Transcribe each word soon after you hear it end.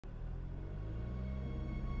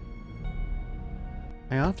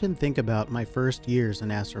I often think about my first years in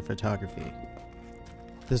astrophotography.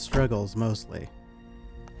 The struggles mostly.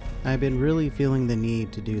 I've been really feeling the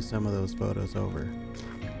need to do some of those photos over.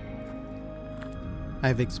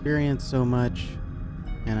 I've experienced so much,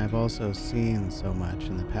 and I've also seen so much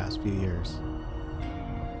in the past few years.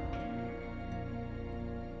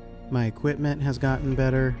 My equipment has gotten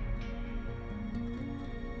better,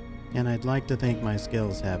 and I'd like to think my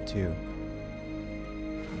skills have too.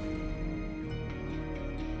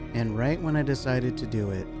 And right when I decided to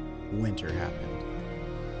do it, winter happened.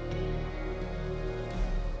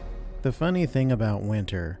 The funny thing about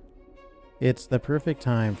winter, it's the perfect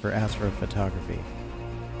time for astrophotography.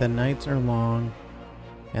 The nights are long,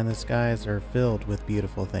 and the skies are filled with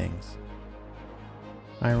beautiful things.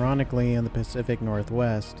 Ironically, in the Pacific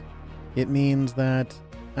Northwest, it means that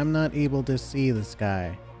I'm not able to see the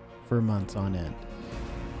sky for months on end.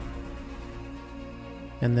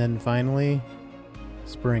 And then finally,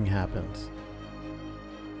 spring happens.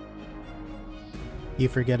 You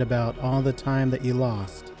forget about all the time that you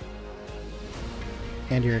lost,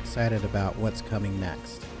 and you're excited about what's coming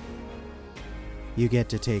next. You get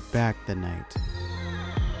to take back the night.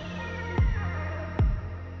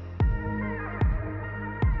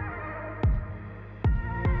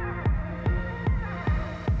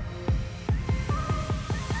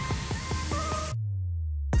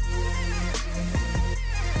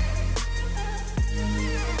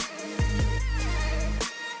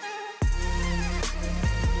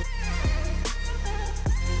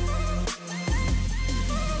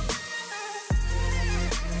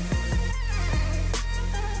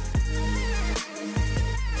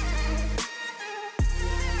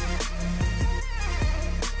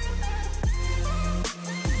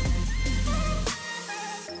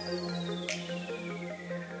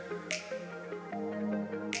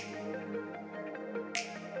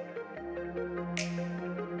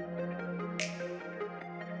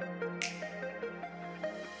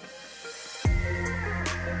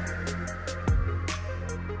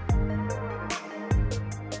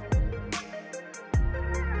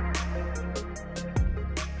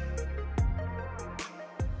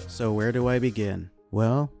 So where do I begin?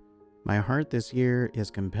 Well, my heart this year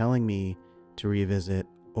is compelling me to revisit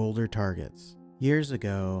older targets. Years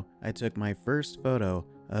ago, I took my first photo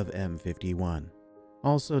of M51,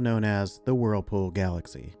 also known as the Whirlpool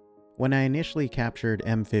Galaxy. When I initially captured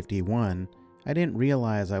M51, I didn't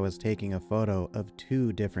realize I was taking a photo of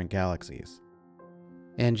two different galaxies.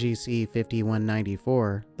 NGC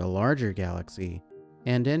 5194, the larger galaxy,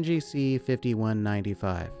 and NGC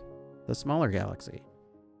 5195, the smaller galaxy.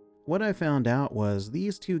 What I found out was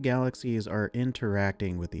these two galaxies are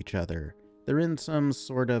interacting with each other. They're in some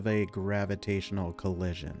sort of a gravitational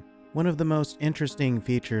collision. One of the most interesting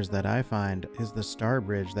features that I find is the star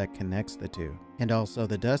bridge that connects the two, and also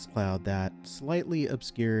the dust cloud that slightly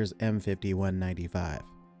obscures M5195,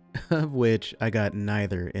 of which I got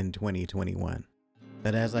neither in 2021.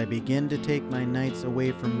 But as I begin to take my nights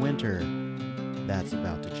away from winter, that's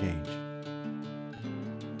about to change.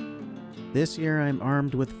 This year I'm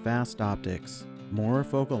armed with fast optics, more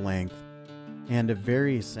focal length, and a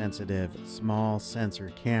very sensitive small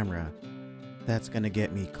sensor camera that's going to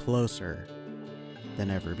get me closer than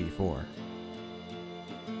ever before.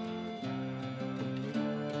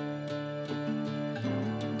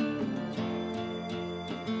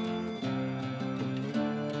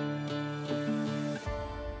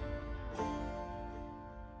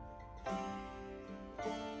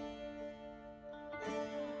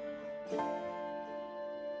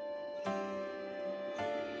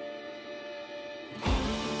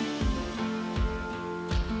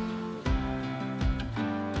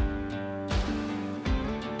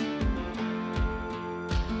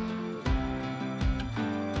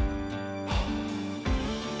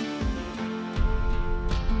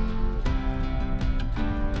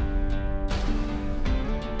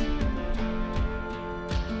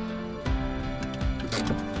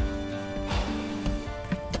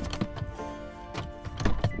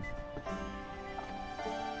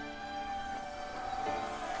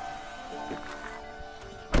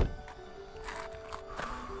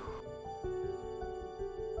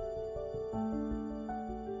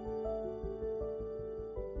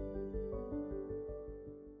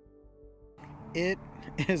 It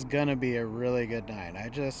is gonna be a really good night. I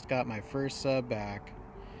just got my first sub back,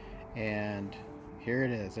 and here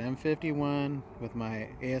it is, M51 with my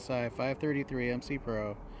ASI 533 MC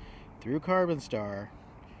Pro through Carbonstar.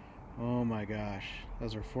 Oh my gosh,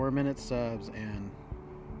 those are 4-minute subs, and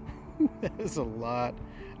that is a lot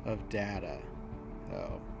of data.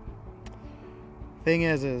 So Thing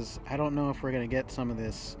is I don't know if we're gonna get some of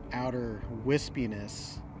this outer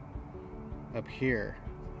wispiness up here.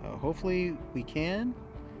 Hopefully we can.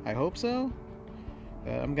 I hope so.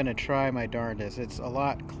 I'm gonna try my darndest. It's a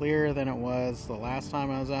lot clearer than it was the last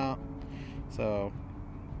time I was out. So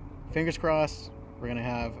fingers crossed, we're gonna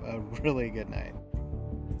have a really good night.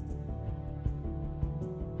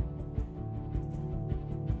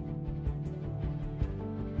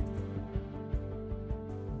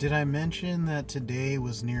 Did I mention that today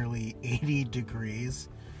was nearly 80 degrees?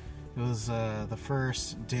 It was the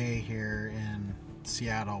first day here in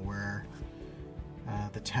Seattle where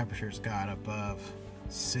the temperatures got above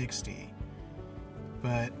 60.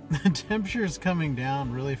 But the temperature is coming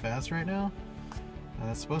down really fast right now.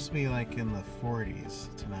 It's supposed to be like in the 40s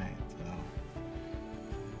tonight, so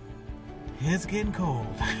it's getting cold.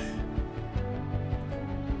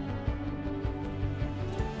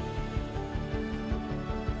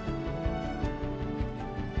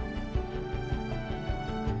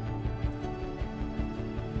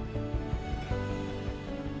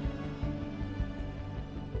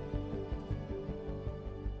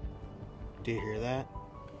 Do you hear that?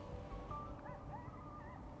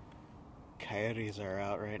 Coyotes are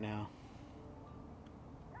out right now.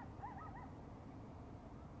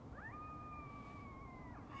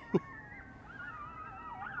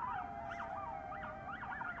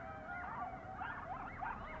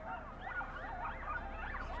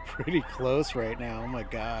 Pretty close right now, oh my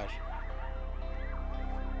gosh.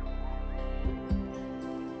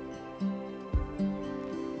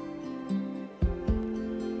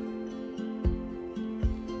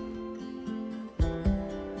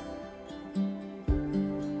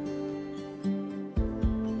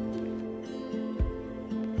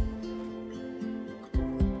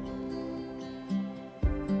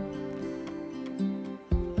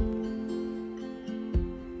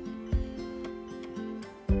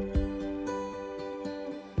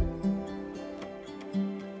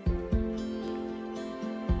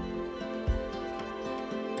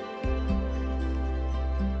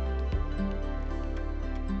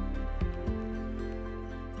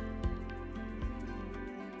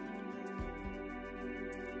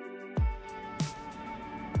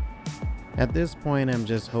 At this point, I'm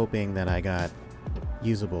just hoping that I got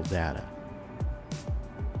usable data.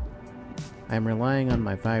 I'm relying on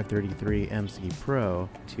my 533 MC Pro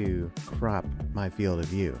to crop my field of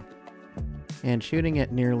view. And shooting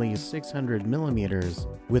at nearly 600 millimeters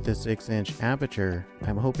with a 6-inch aperture,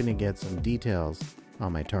 I'm hoping to get some details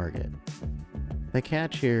on my target. The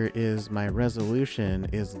catch here is my resolution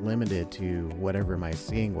is limited to whatever my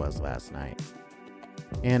seeing was last night.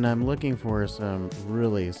 And I'm looking for some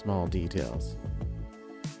really small details.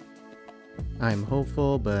 I'm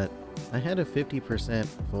hopeful, but I had a 50%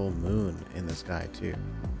 full moon in the sky too.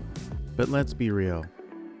 But let's be real,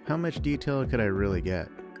 how much detail could I really get?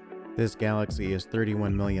 This galaxy is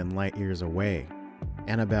 31 million light years away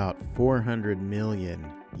and about 400 million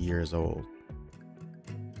years old.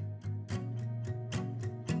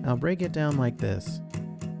 I'll break it down like this.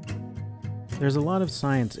 There's a lot of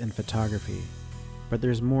science in photography, but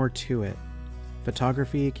there's more to it.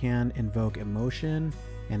 Photography can invoke emotion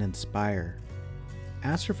and inspire.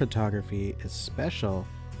 Astrophotography is special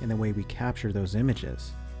in the way we capture those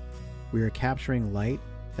images. We are capturing light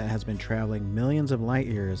that has been traveling millions of light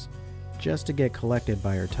years just to get collected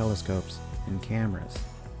by our telescopes and cameras.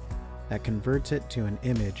 That converts it to an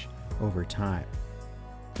image over time.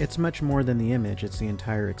 It's much more than the image, it's the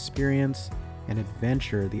entire experience and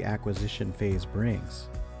adventure the acquisition phase brings.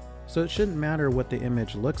 So it shouldn't matter what the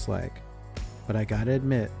image looks like, but I gotta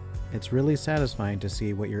admit, it's really satisfying to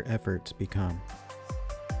see what your efforts become.